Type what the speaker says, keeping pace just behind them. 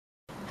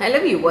Hello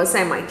viewers,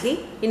 I am Maitli.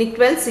 In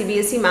 12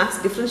 Cbse Maths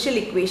Differential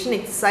Equation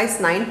Exercise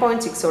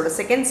 9.6 oda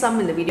second sum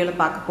in the video la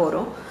paaka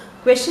porom.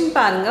 Question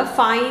parunga,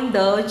 find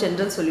the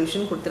general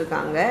solution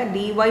kuduthirukanga.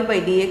 dy by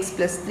dx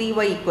plus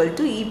 3y equal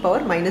to e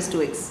power minus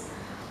 2x.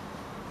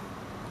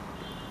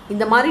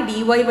 இந்த மாதிரி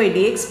dy by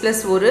dx plus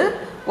ஒரு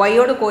y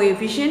ஓட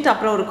coefficient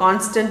அப்புறம் ஒரு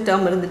constant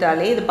term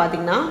இருந்துட்டாலே இது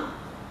பாத்தீங்கன்னா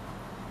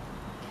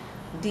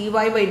dy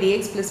by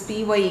dx plus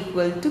py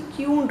equal to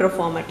q ன்ற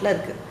ஃபார்மட்ல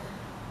இருக்கு.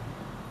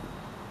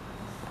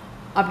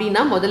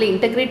 அப்படினா முதல்ல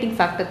integrating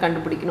factor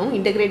கண்டுபிடிக்கணும்.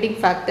 integrating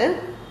factor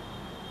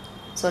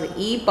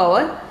e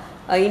power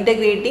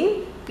integrating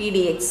p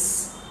dx.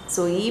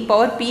 so e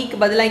power p க்கு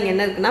பதிலா இங்க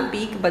என்ன இருக்குனா p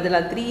க்கு பதிலா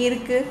 3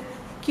 இருக்கு,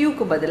 q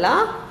க்கு பதிலா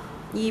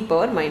e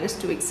power minus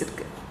 2x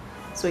இருக்கு.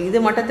 so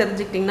இது மட்டும்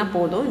தெரிஞ்சிக்கிட்டீங்கன்னா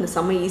போதும், இந்த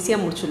சம்ம ஈஸியா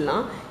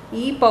முடிச்சிடலாம்.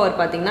 e power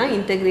பாத்தீங்கன்னா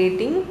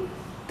integrating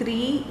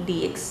 3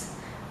 dx.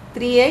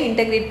 3 ஐ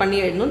integrate பண்ணி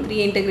எழுதணும்.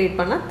 3 ஐ integrate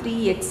பண்ணா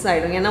 3x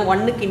ஆயிடும். ஏனா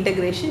 1 க்கு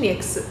integration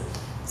x.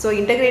 so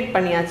integrate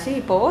பண்ணியாச்சு.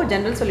 இப்போ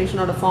general solution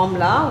ஓட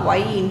formula y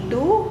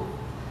into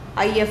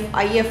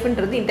if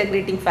ன்றது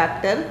integrating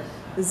factor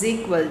is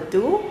equal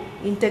to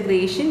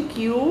integration q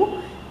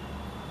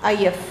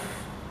if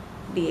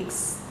dx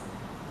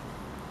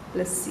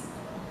plus c.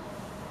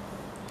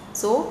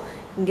 so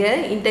இங்க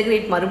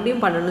integrate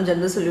மறுபடியும் பண்ணனும்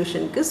general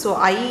solution க்கு. so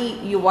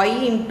y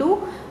into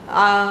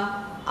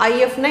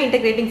if னா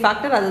integrating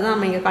factor, அதுதான்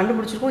நம்ம இங்க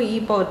கண்டுபிடிச்சிருக்கோம். e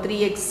power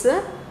 3x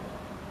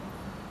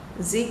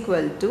is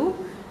equal to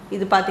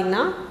இது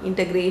பாத்தீங்கன்னா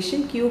integration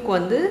q க்கு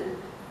வந்து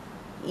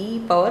e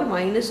power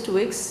minus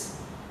 2x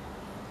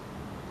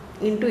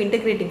into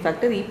integrating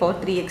factor e power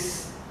 3x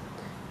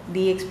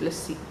dx plus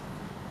c.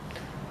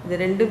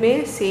 இது ரெண்டுமே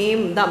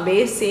சேம் தான்,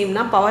 பேஸ்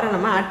சேம்னா பவரை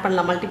நம்ம ஆட்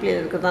பண்ணலாம். மல்டிப்ளையர்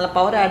இருக்கிறதுனால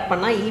பவர் ஆட்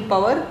பண்ணா e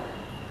power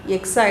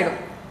x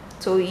ஆயிடும்.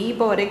 so e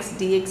power x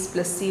dx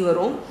plus c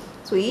வரும்.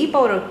 so e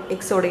power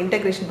x ஓட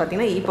integration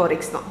பாத்தீங்கன்னா e power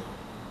x தான்.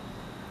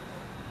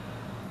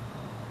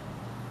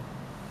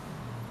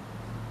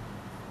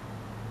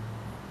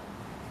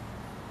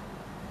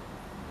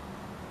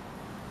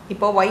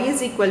 இப்போ y is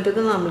equal to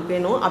தான் நமக்கு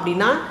வேணும்.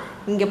 அப்படினா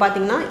இங்க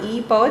பாத்தீங்கன்னா e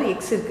power x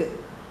இருக்கு.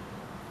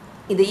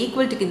 இது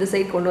equal to இந்த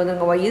சைடு கொண்டு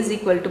வந்தாங்க. y is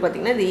equal to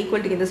பாத்தீங்கன்னா இது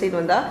equal to இந்த சைடு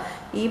வந்தா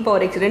e power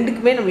x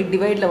ரெண்டுக்குமே நமக்கு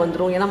டிவைட்ல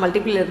வந்துரும். ஏனா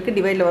மல்டிப்ளையர் இருக்கு,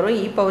 டிவைட்ல வரும்.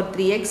 e power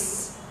 3x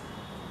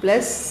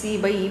plus c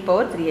by e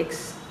power 3x.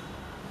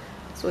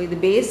 So இது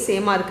பேஸ்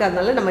சேமா இருக்கு.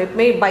 அதனால நம்ம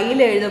எப்பமே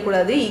பைல எழுத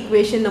கூடாது.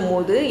 ஈக்குவேஷன்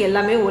போது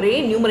எல்லாமே ஒரே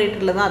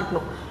நியூமரேட்டர்ல தான்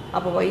இருக்கணும்.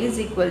 அப்ப y is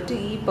equal to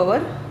e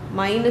power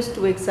minus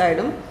 2x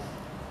ஆயிடும்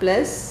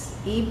plus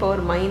e power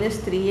minus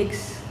 3x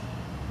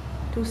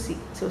to c.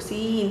 so c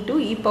into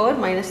e power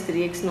minus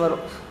 3x னு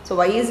வரும். so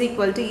y is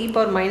equal to e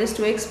power minus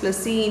 2x plus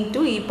c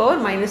into e power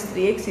minus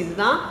 3x.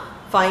 இதுதான்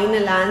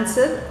final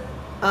answer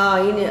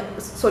in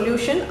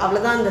solution.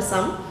 அவ்வளவுதான் இந்த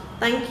sum.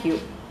 thank you.